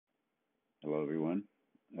Hello, everyone.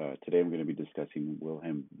 Today I'm going to be discussing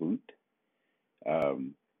Wilhelm Wundt.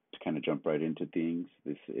 To kind of jump right into things,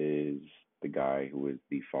 this is the guy who is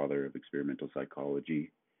the father of experimental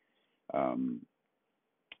psychology. Um,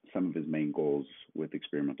 some of his main goals with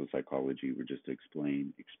experimental psychology were just to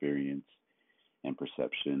explain experience and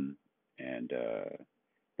perception and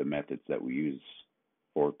the methods that we use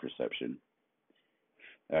for perception.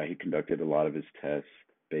 He conducted a lot of his tests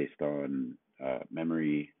based on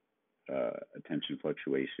memory, attention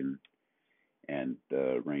fluctuation, and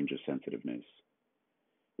the range of sensitiveness,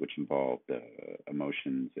 which involved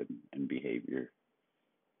emotions and behavior.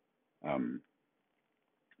 Um,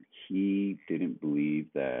 he didn't believe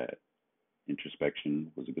that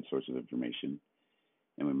introspection was a good source of information,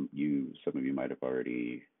 and some of you might have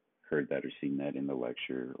already heard that or seen that in the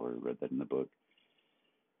lecture or read that in the book.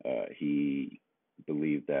 He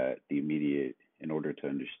believed that in order to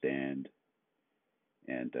understand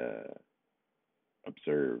and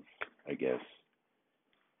observe, I guess,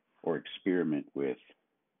 or experiment with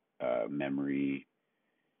memory,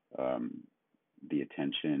 um, the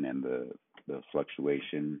attention and the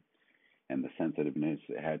fluctuation and the sensitiveness.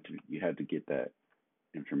 You had to get that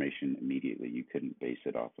information immediately. You couldn't base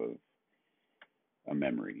it off of a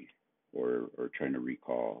memory or trying to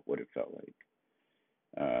recall what it felt like.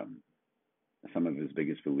 Some of his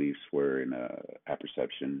biggest beliefs were in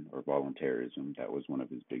apperception or voluntarism. That was one of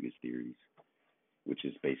his biggest theories, which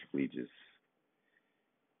is basically just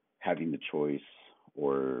having the choice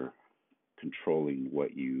or controlling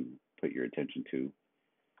what you put your attention to.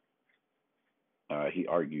 He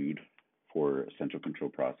argued for a central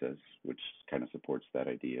control process, which kind of supports that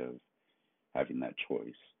idea of having that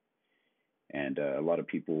choice. And a lot of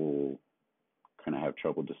people kind of have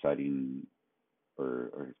trouble deciding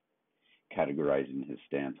or categorizing his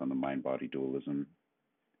stance on the mind body dualism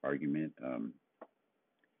argument.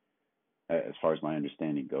 As far as my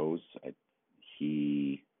understanding goes,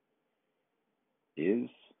 he is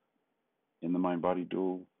in the mind body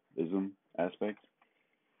dualism aspect.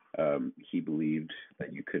 He believed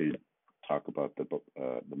that you couldn't talk about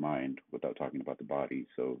the mind without talking about the body.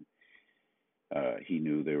 So he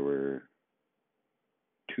knew there were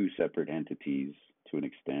two separate entities to an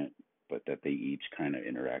extent, but that they each kind of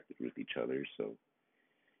interacted with each other. So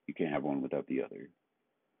you can't have one without the other.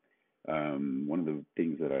 One of the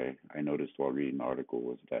things that I noticed while reading the article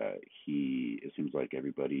was that it seems like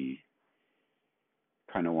everybody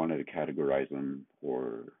kind of wanted to categorize him,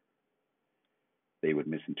 or they would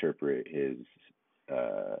misinterpret his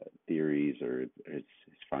theories or his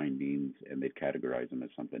findings, and they'd categorize him as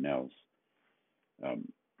something else.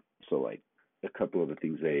 Um, so, like, a couple of the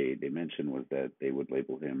things they mentioned was that they would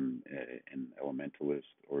label him an elementalist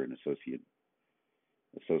or an associationist,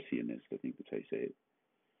 I think that's how you say it,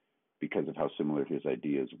 because of how similar his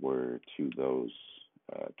ideas were to those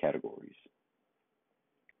categories.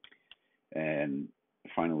 And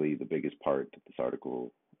finally, the biggest part that this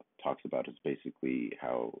article talks about is basically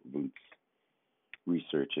how Wundt's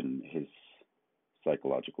research and his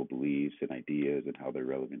psychological beliefs and ideas and how they're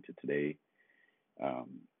relevant to today.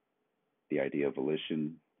 Um, the idea of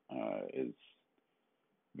volition is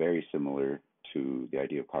very similar to the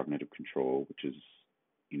idea of cognitive control, which is,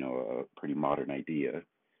 a pretty modern idea.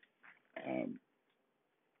 Um,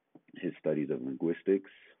 his studies of linguistics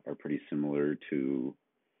are pretty similar to,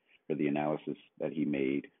 or the analysis that he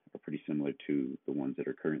made are pretty similar to the ones that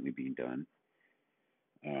are currently being done.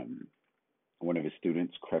 Um, One of his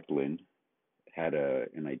students, Kreplin, had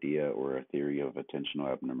an idea or a theory of attentional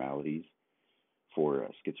abnormalities for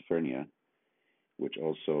schizophrenia, which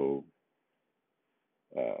also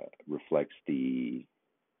reflects the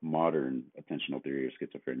modern attentional theory of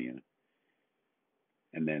schizophrenia.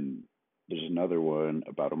 And then there's another one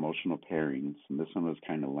about emotional pairings, and this one was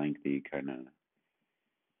kind of lengthy, kind of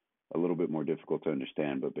a little bit more difficult to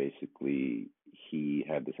understand, but basically he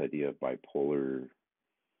had this idea of bipolar,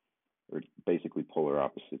 or basically polar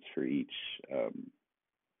opposites for each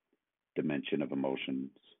dimension of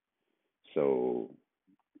emotions. So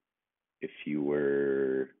if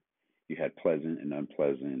you had pleasant and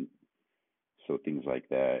unpleasant, so things like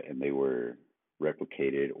that, and they were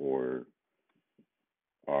replicated or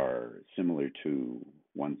are similar to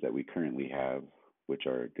ones that we currently have, which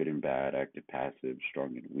are good and bad, active, passive,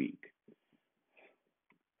 strong and weak.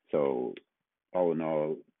 So all in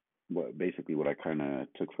all, what I kind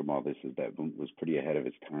of took from all this is that Wundt was pretty ahead of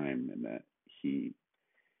his time, and that he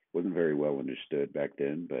wasn't very well understood back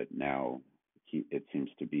then, but now it seems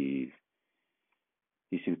to be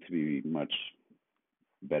he seems to be much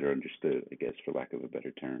better understood, I guess, for lack of a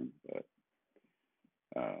better term. But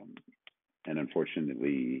and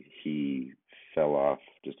unfortunately, he fell off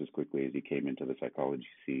just as quickly as he came into the psychology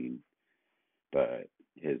scene. But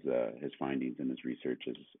his findings and his research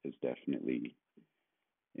is definitely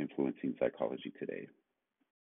influencing psychology today.